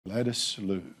Gladys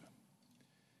Liu.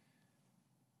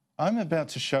 I'm about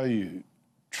to show you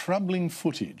troubling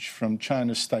footage from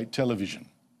China's state television.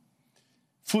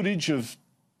 Footage of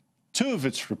two of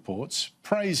its reports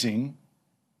praising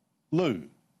Liu,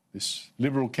 this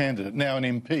Liberal candidate, now an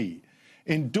MP,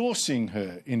 endorsing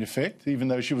her, in effect, even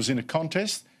though she was in a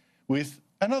contest with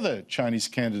another Chinese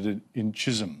candidate in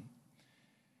Chisholm.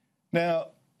 Now,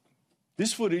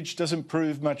 this footage doesn't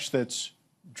prove much that's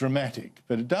dramatic,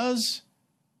 but it does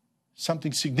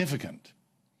something significant,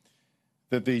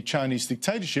 that the Chinese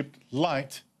dictatorship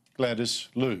liked Gladys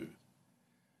Liu,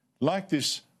 liked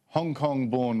this Hong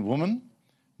Kong-born woman,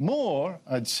 more,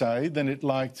 I'd say, than it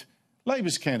liked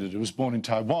Labor's candidate who was born in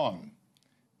Taiwan.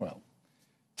 Well,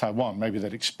 Taiwan, maybe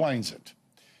that explains it.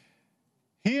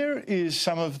 Here is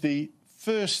some of the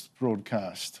first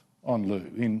broadcast on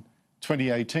Liu in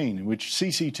 2018, in which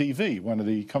CCTV, one of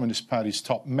the Communist Party's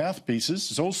top mouthpieces,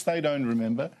 it's all state-owned,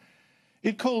 remember,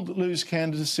 it called Liu's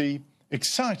candidacy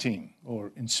exciting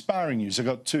or inspiring news. I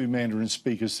got two Mandarin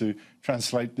speakers to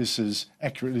translate this as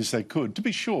accurately as they could, to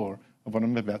be sure of what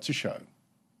I'm about to show.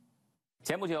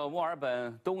 前不久，墨尔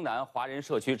本东南华人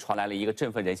社区传来了一个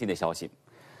振奋人心的消息：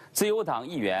自由党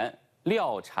议员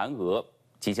廖婵娥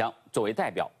即将作为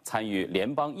代表参与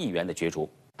联邦议员的角逐。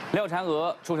廖婵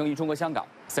娥出生于中国香港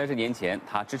，30年前，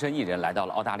她只身一人来到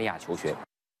了澳大利亚求学。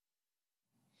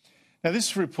 Now,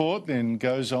 this report then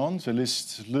goes on to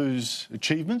list Liu's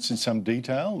achievements in some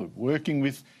detail, working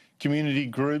with community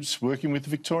groups, working with the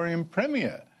Victorian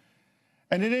Premier.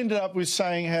 And it ended up with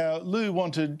saying how Liu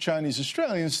wanted Chinese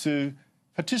Australians to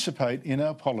participate in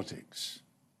our politics.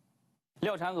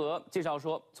 廖婵娥介绍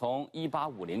说，从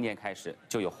1850年开始，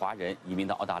就有华人移民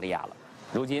到澳大利亚了。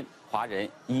如今，华人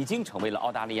已经成为了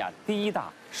澳大利亚第一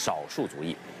大少数族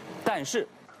裔，但是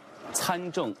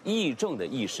参政议政的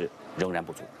意识仍然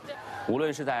不足。 无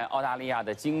论是在澳大利亚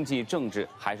的经济、政治，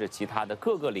还是其他的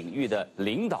各个领域的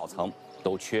领导层，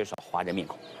都缺少华人面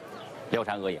孔。廖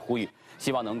婵娥也呼吁，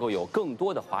希望能够有更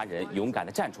多的华人勇敢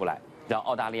地站出来，让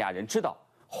澳大利亚人知道，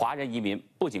华人移民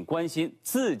不仅关心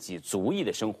自己族裔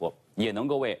的生活，也能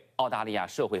够为澳大利亚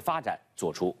社会发展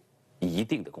做出一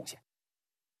定的贡献。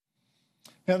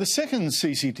 Now, the second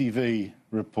CCTV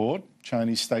report,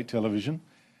 Chinese state television,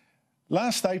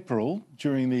 last April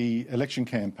during the election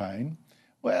campaign,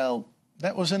 well,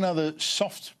 that was another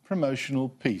soft promotional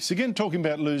piece. Again, talking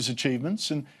about Liu's achievements,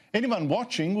 and anyone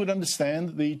watching would understand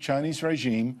that the Chinese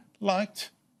regime liked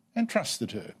and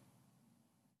trusted her.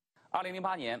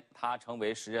 2008年，他成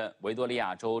为时任维多利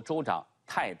亚州州长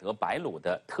泰德·白鲁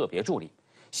的特别助理，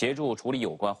协助处理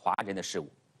有关华人的事务。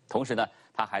同时呢，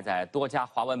他还在多家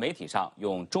华文媒体上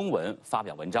用中文发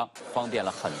表文章，方便了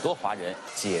很多华人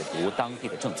解读当地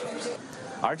的政策。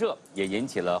 而这也引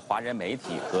起了华人媒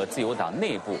体和自由党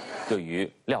内部对于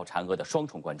廖婵娥的双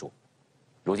重关注。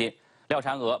如今，廖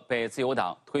婵娥被自由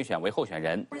党推选为候选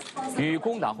人，与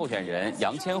工党候选人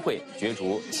杨千惠角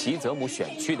逐齐泽姆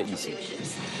选区的一席。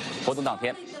活动当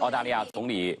天，澳大利亚总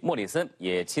理莫里森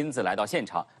也亲自来到现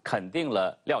场，肯定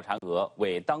了廖婵娥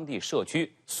为当地社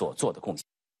区所做的贡献。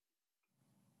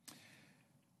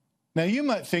 Now, you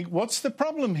might think, what's the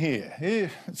problem here?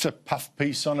 It's a puff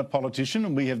piece on a politician,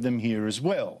 and we have them here as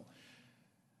well.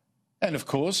 And of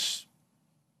course,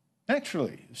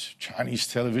 naturally, Chinese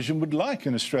television would like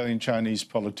an Australian Chinese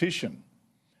politician.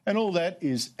 And all that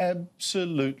is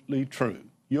absolutely true.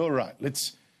 You're right.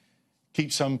 Let's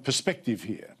keep some perspective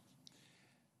here.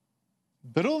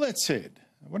 But all that said,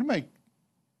 I want to make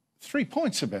 3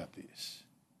 points about this.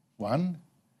 One,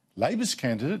 Labor's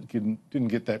candidate didn't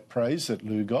get that praise that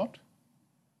Liu got.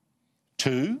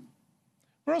 2,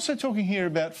 we're also talking here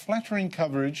about flattering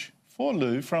coverage for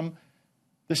Liu from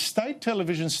the state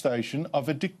television station of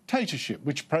a dictatorship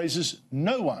which praises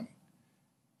no one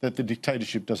that the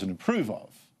dictatorship doesn't approve of.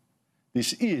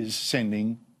 This is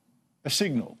sending a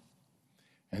signal.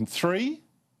 And 3,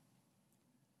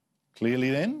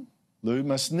 clearly then, Liu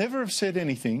must never have said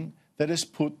anything that has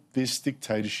put this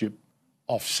dictatorship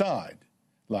offside,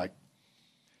 like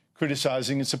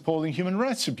criticising its appalling human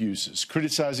rights abuses,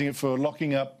 criticising it for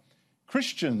locking up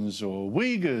Christians or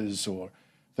Uyghurs or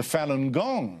the Falun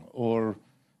Gong or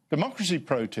democracy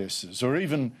protesters or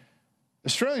even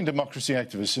Australian democracy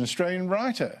activists, an Australian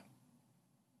writer.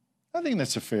 I think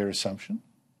that's a fair assumption.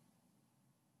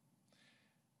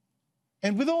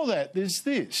 And with all that, there's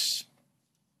this.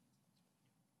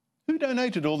 Who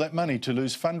donated all that money to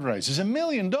Liu's fundraisers? $1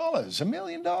 million, $1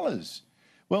 million.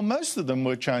 Well, most of them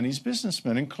were Chinese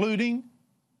businessmen, including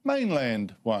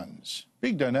mainland ones,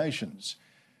 big donations.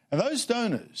 And those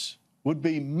donors would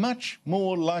be much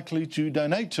more likely to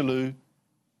donate to Liu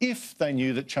if they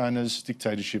knew that China's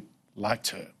dictatorship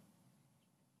liked her.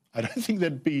 I don't think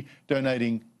they'd be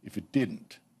donating if it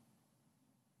didn't.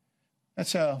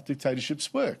 That's how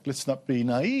dictatorships work. Let's not be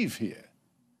naive here.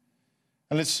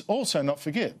 And let's also not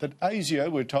forget that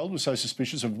ASIO, we're told, was so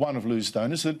suspicious of one of Liu's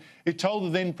donors that it told the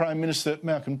then Prime Minister,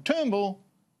 Malcolm Turnbull,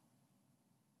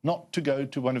 not to go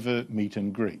to one of her meet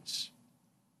and greets.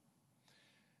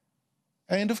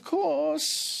 And of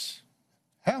course,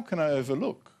 how can I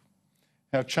overlook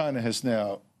how China has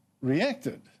now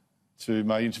reacted to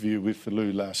my interview with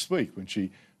Liu last week when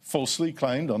she falsely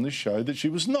claimed on this show that she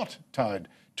was not tied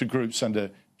to groups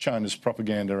under China's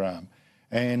propaganda arm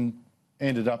and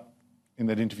ended up in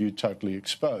that interview totally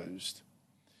exposed.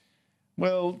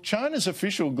 Well, China's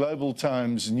official Global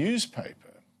Times newspaper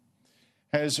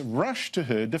has rushed to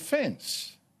her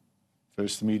defence.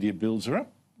 First the media builds her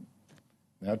up,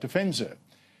 now it defends her,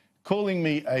 calling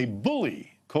me a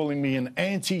bully, calling me an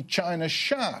anti-China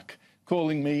shark,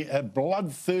 calling me a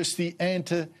bloodthirsty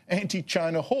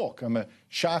anti-China hawk. I'm a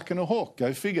shark and a hawk,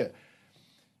 go figure.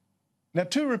 Now,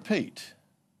 to repeat,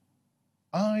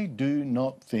 I do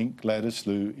not think Gladys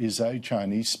Liu is a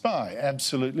Chinese spy.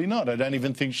 Absolutely not. I don't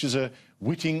even think she's a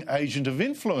witting agent of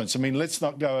influence. I mean, let's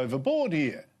not go overboard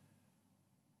here.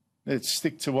 Let's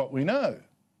stick to what we know.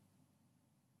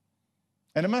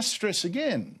 And I must stress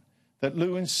again that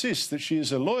Liu insists that she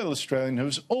is a loyal Australian who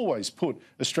has always put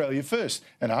Australia first.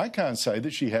 And I can't say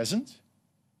that she hasn't.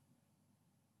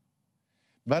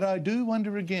 But I do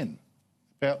wonder again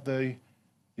about the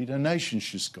donations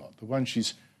she's got, the one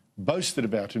she's boasted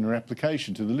about in her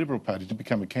application to the Liberal Party to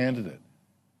become a candidate.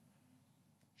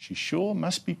 She sure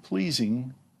must be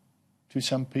pleasing to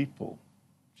some people.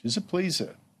 She's a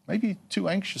pleaser, maybe too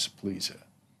anxious a pleaser.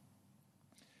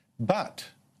 But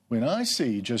when I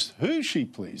see just who she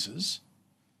pleases,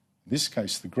 in this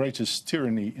case the greatest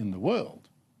tyranny in the world,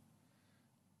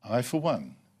 I, for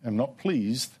one, am not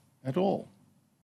pleased at all.